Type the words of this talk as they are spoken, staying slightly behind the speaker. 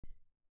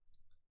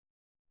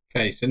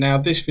Okay, so now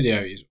this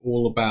video is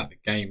all about the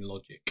game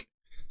logic.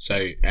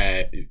 So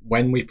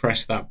when we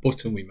press that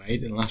button we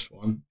made in the last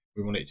one,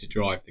 we want it to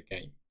drive the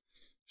game.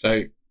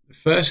 So the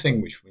first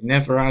thing, which we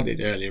never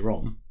added earlier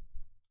on,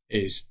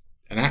 is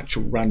an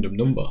actual random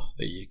number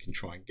that you can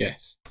try and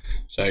guess.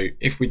 So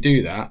if we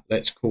do that,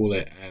 let's call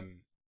it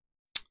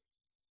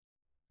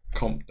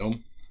comp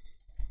num.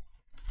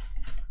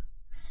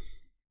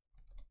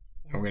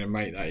 And we're going to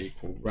make that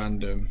equal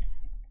random,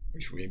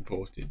 which we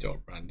imported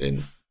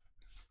 .randin.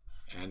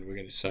 And we're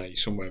going to say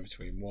somewhere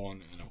between 1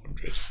 and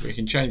 100. We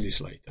can change this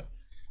later,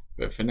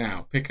 but for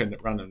now, pick a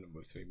random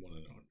number between 1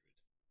 and 100.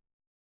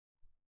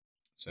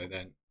 So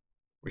then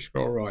we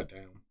scroll right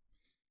down.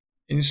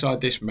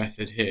 Inside this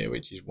method here,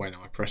 which is when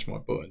I press my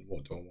button,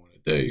 what do I want to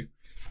do?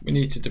 We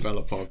need to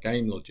develop our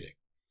game logic.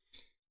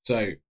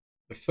 So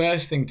the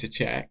first thing to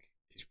check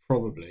is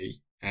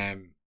probably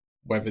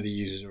whether the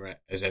user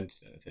has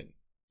entered anything.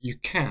 You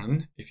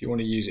can, if you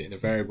want to use it in a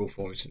variable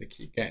form so they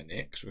keep getting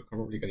it, because we're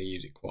probably going to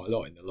use it quite a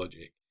lot in the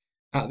logic.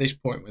 At this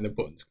point when the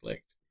button's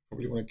clicked, you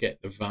probably want to get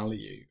the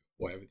value of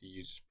whatever the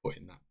user's put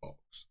in that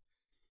box.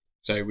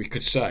 So we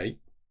could say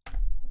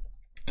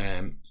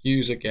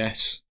user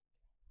guess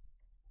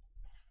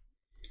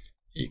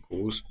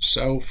equals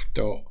self.user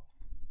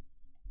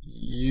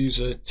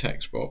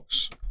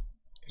textbox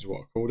is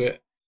what I called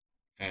it,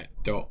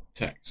 dot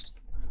text.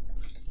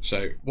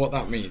 So what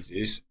that means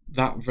is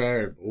that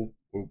variable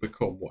will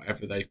become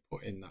whatever they've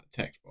put in that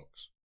text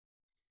box.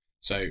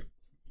 So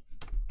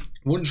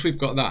once we've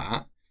got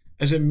that,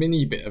 as a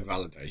mini bit of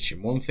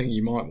validation, one thing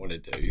you might want to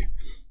do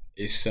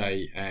is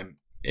say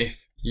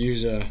if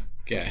user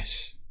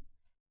guess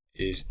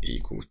is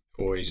equal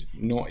or is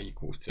not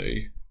equal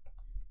to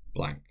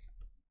blank.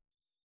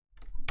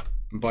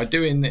 And by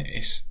doing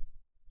this,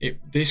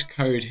 this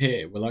code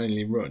here will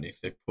only run if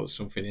they've put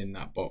something in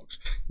that box.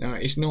 Now,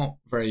 it's not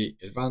very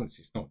advanced.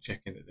 It's not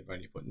checking that they've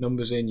only put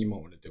numbers in. You might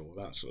want to do all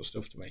that sort of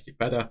stuff to make it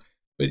better,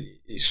 but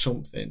it's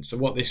something. So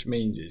what this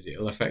means is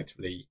it'll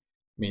effectively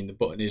mean the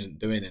button isn't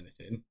doing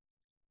anything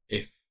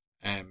if,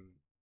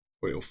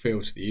 or it'll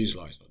feel to the user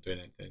like it's not doing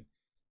anything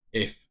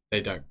if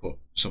they don't put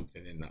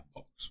something in that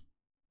box.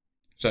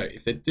 So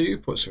if they do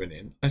put something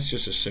in, let's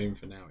just assume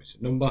for now it's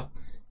a number,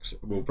 because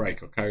it will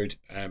break our code,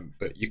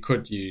 but you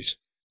could use,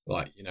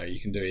 like, you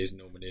can do is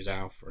num and is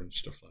alpha and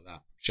stuff like that.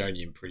 I've shown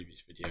you in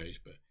previous videos,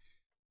 but I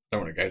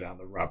don't want to go down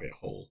the rabbit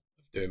hole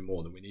of doing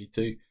more than we need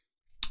to.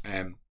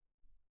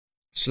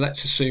 So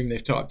let's assume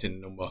they've typed in a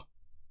number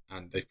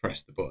and they've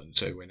pressed the button,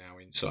 so we're now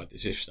inside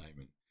this if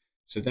statement.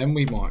 So then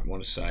we might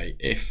want to say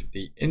if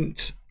the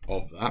int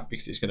of that,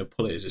 because it's going to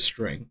pull it as a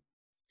string,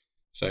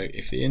 so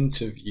if the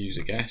int of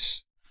user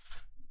guess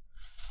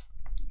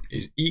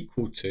is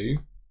equal to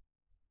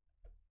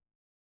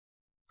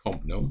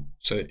comp num,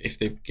 so if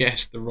they've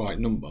guessed the right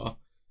number,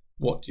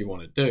 what do you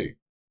want to do?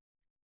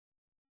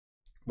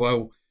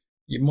 Well,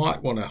 you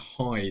might want to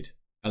hide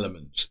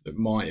elements that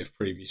might have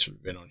previously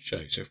been on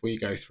show. So if we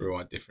go through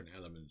our different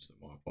elements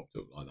that might have popped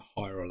up, like the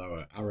higher or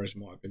lower arrows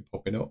might have been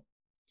popping up,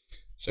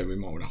 so we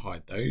might want to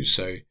hide those.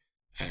 So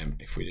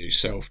if we do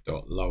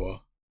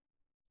self.lower,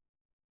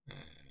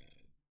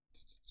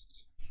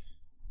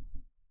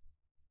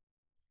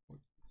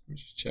 let me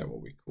just check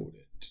what we called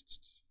it.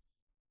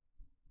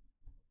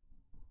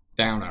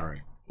 Down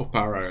arrow, up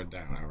arrow, and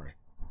down arrow.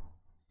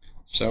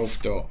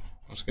 Self dot,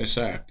 I was going to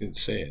say I didn't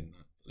see it in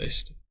that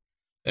list.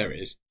 There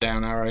it is,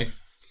 down arrow,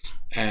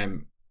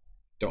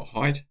 dot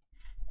hide.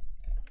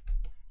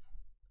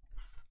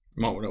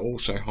 You might want to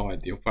also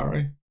hide the up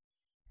arrow.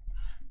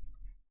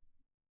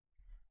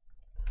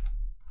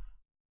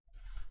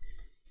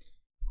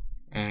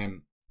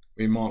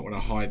 We might want to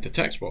hide the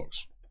text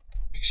box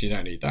because you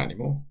don't need that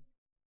anymore.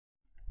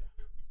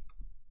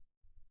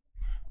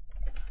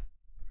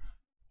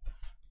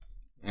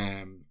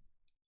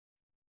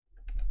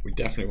 We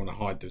definitely want to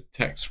hide the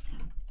text,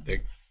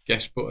 the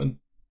guess button.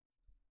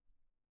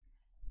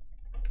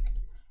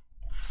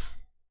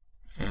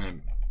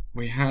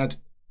 We had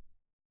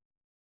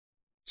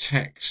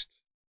text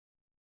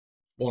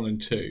 1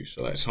 and 2,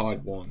 so let's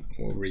hide 1 and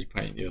we'll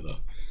repaint the other.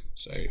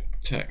 So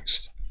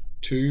text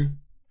 2,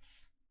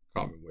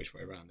 can't remember which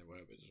way around they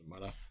were, but it doesn't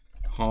matter.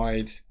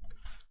 Hide.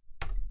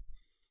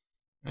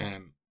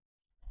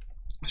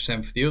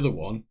 So for the other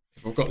one,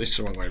 if I've got this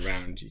the wrong way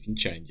around, you can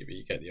change it, but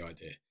you get the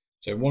idea.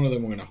 So one of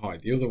them I'm going to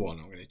hide, the other one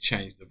I'm going to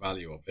change the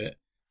value of it.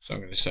 So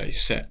I'm going to say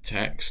set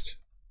text,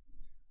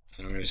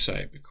 and I'm going to say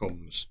it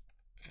becomes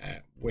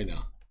winner.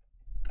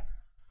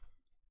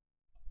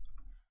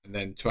 And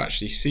then to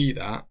actually see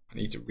that, I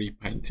need to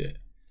repaint it.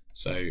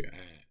 So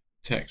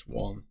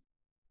text1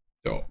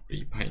 dot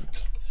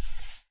repaint.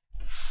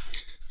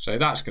 So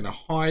that's going to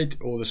hide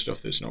all the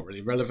stuff that's not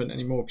really relevant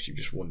anymore because you've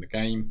just won the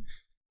game.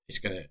 It's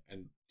going to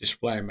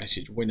display a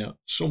message winner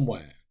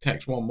somewhere.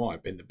 Text1 might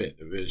have been the bit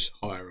that was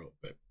higher up,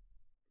 but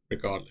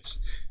regardless,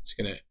 it's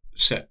going to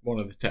set one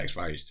of the text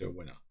values to a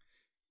winner.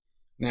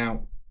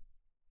 Now,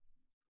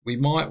 we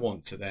might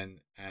want to then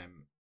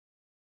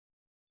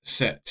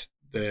set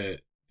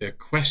the the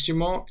question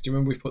mark. Do you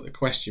remember we put the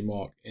question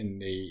mark in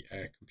the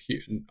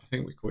computer? I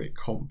think we call it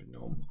comp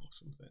num or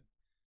something.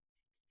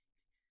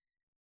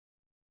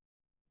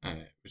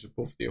 It was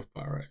above the up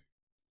arrow.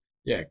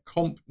 Yeah,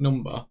 comp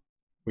number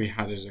we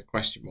had as a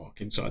question mark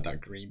inside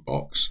that green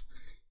box.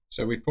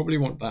 So we probably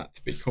want that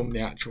to become the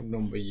actual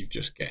number you've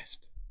just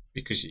guessed,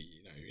 because you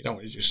don't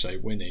want to just say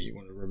winner. You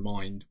want to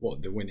remind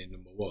what the winning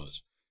number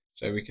was.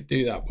 So we could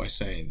do that by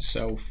saying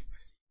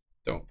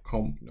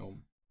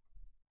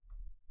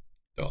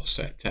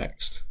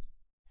self.compNum.setText,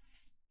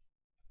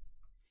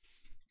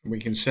 and we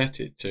can set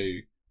it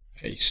to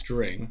a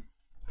string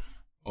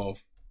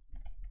of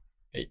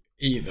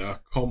either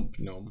comp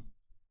num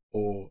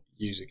or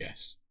user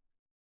guess.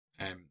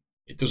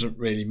 It doesn't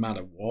really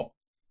matter what,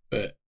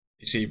 but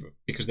it's either,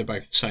 because they're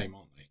both the same,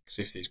 aren't they? Because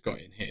if it's got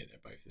in here, they're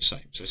both the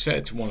same. So set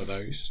it to one of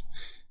those,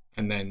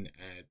 and then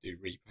do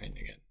repaint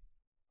again.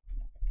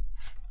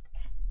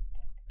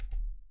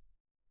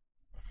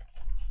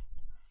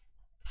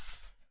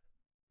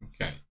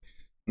 Okay,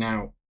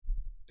 now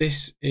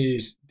this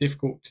is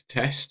difficult to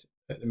test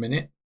at the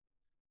minute,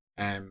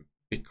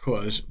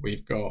 because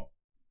we've got,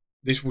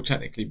 this will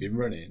technically be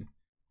running,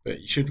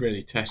 but you should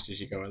really test as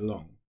you go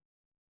along.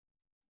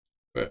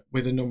 But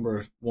with a number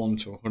of 1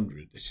 to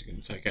 100, this is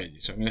going to take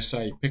ages. So I'm going to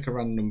say pick a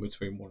random number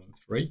between 1 and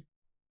 3.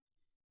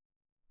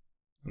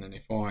 And then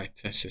if I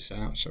test this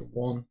out, so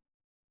 1,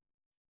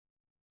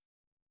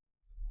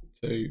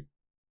 2,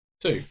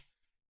 2.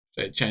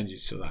 So it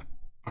changes to that.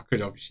 I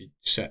could obviously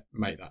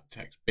make that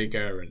text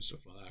bigger and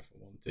stuff like that if I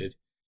wanted.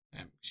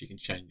 So you can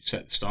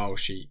set the style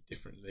sheet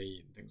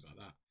differently and things like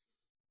that.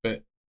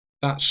 But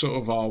that's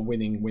sort of our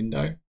winning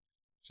window.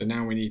 So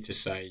now we need to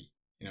say,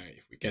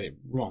 if we get it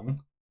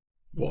wrong,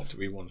 what do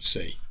we want to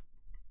see?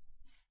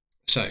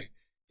 So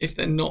if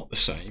they're not the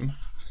same,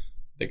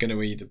 they're going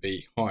to either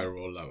be higher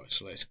or lower.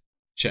 So let's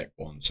check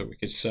one. So we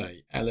could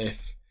say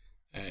elif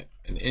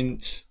an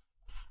int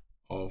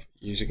of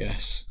user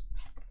guess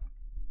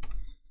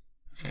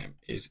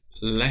is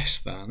less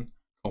than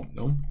comp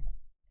num.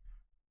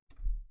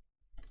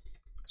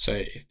 So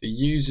if the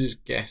users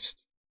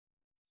guessed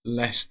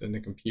less than the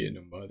computer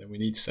number, then we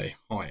need to say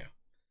higher,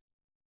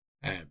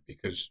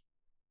 because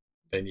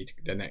their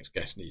next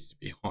guess needs to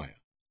be higher.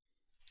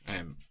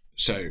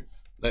 So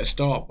let's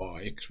start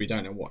by, because we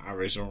don't know what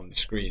arrows are on the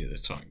screen at the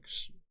time,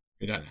 because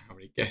we don't know how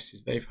many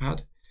guesses they've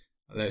had.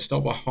 Let's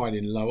start by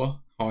hiding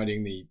lower,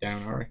 hiding the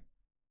down arrow.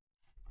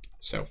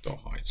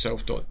 Self.hide,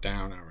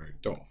 self.down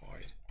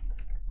arrow.hide.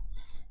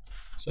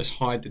 So let's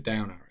hide the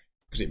down arrow,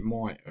 because it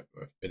might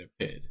have been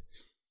appeared.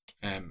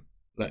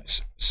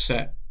 Let's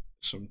set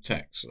some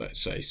text.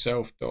 Let's say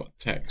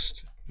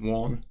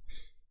self.text1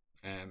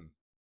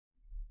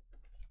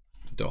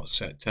 dot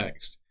set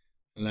text,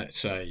 and let's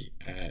say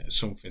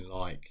something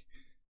like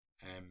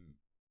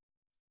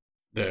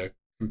the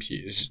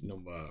computer's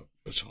number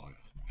was higher.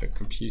 The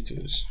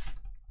computer's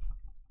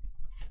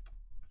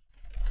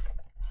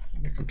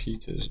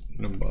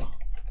number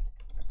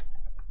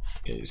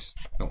is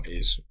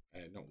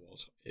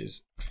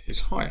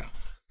higher.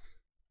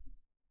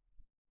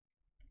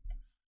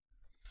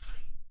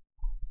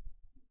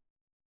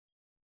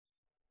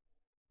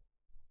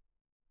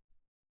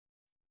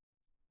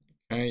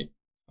 Okay,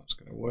 that's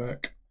going to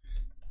work.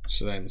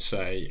 So then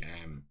say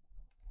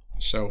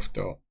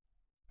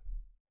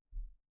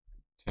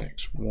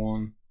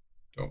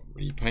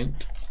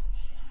self.text1.repaint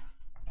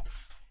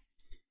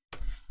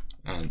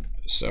and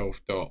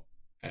self.up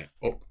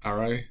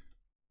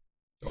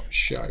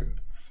arrow.show.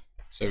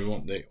 So we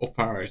want the up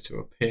arrow to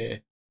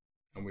appear,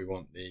 and we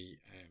want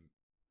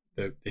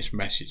this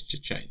message to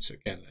change. So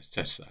again, let's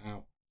test that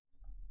out.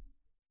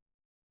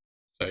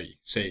 So you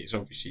can see it's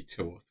obviously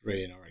 2 or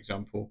 3 in our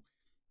example.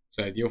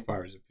 So the up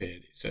arrow has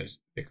appeared. It says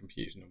the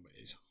computer's number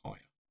is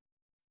higher.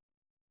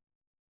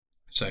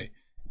 So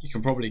you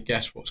can probably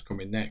guess what's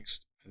coming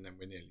next, and then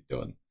we're nearly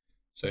done.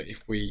 So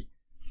if we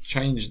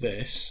change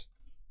this,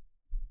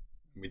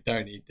 and we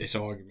don't need this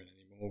argument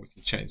anymore, we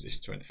can change this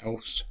to an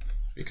else,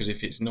 because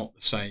if it's not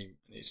the same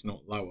and it's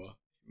not lower,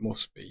 it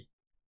must be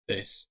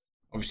this.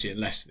 Obviously,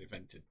 unless they've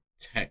entered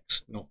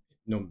text, not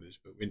numbers,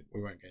 but we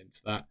won't get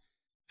into that.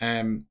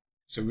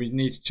 So we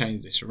need to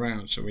change this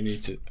around. So we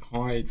need to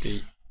hide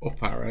the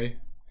up arrow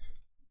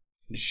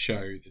and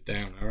show the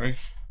down arrow,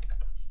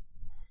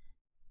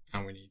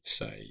 and we need to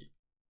say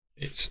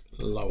it's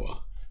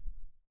lower,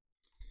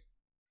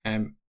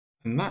 and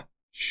that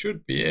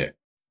should be it.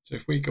 So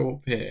if we go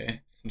up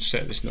here and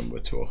set this number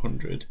to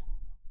 100,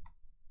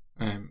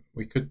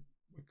 we could,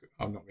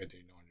 I'm not going to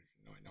do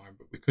 999,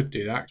 but we could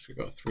do that because we've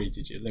got a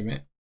 3-digit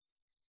limit.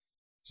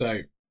 So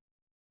let's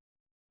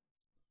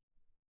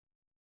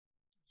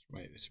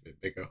make this a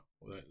bit bigger,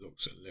 although it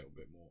looks a little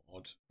bit more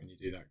odd when you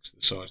do that because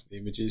of the size of the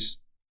images.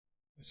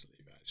 Let's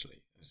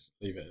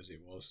leave it as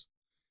it was.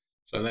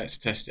 So let's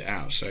test it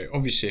out. So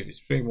obviously if it's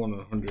between 1 and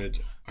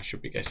 100, I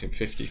should be guessing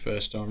 50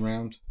 first time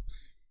round.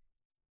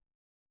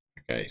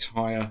 Okay, it's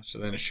higher, so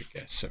then I should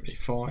guess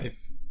 75.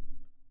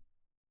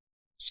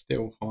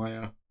 Still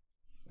higher.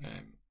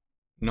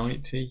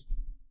 90.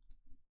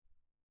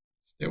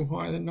 Still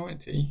higher than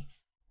 90.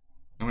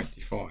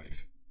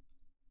 95.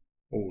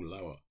 All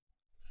lower.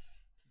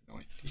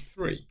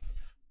 93.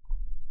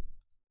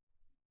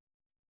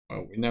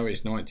 Well, we know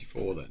it's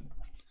 94 then.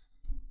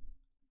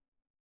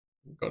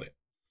 We've got it.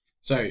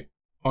 So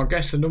I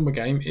guess the number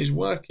game is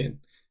working,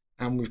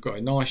 and we've got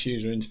a nice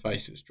user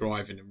interface that's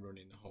driving and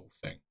running the whole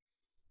thing.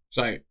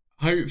 So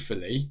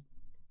hopefully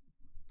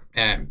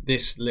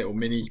this little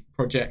mini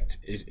project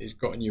is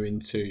gotten you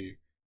into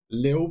a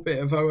little bit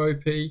of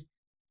OOP,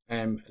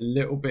 a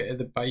little bit of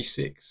the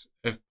basics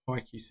of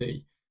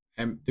PyQt.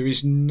 There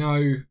is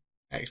no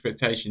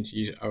expectation to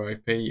use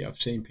OOP.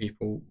 I've seen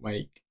people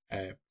make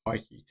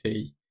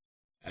PyQt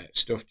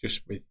stuff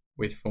just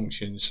with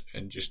functions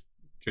and just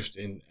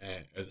in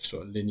a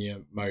sort of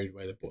linear mode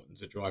where the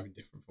buttons are driving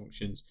different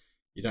functions.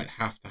 You don't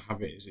have to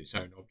have it as its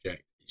own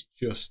object. It's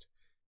just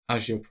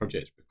as your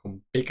projects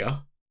become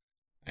bigger,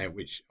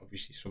 which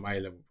obviously some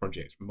A-level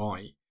projects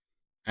might,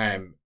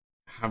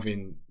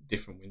 having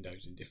different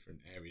windows in different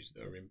areas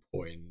that are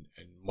importing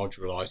and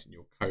modularizing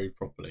your code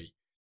properly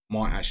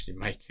might actually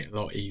make it a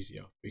lot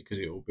easier, because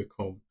it will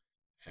become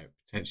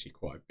potentially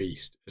quite a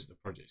beast as the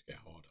projects get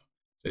harder.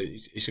 So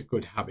it's a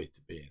good habit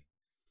to be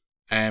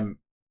in.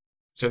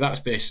 So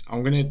that's this.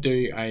 I'm going to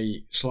do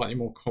a slightly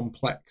more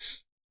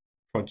complex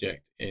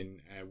project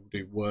in, we'll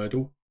do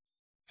Wordle,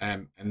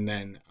 and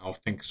then I'll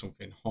think of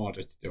something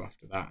harder to do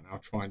after that, and I'll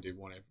try and do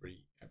one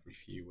every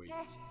few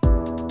weeks.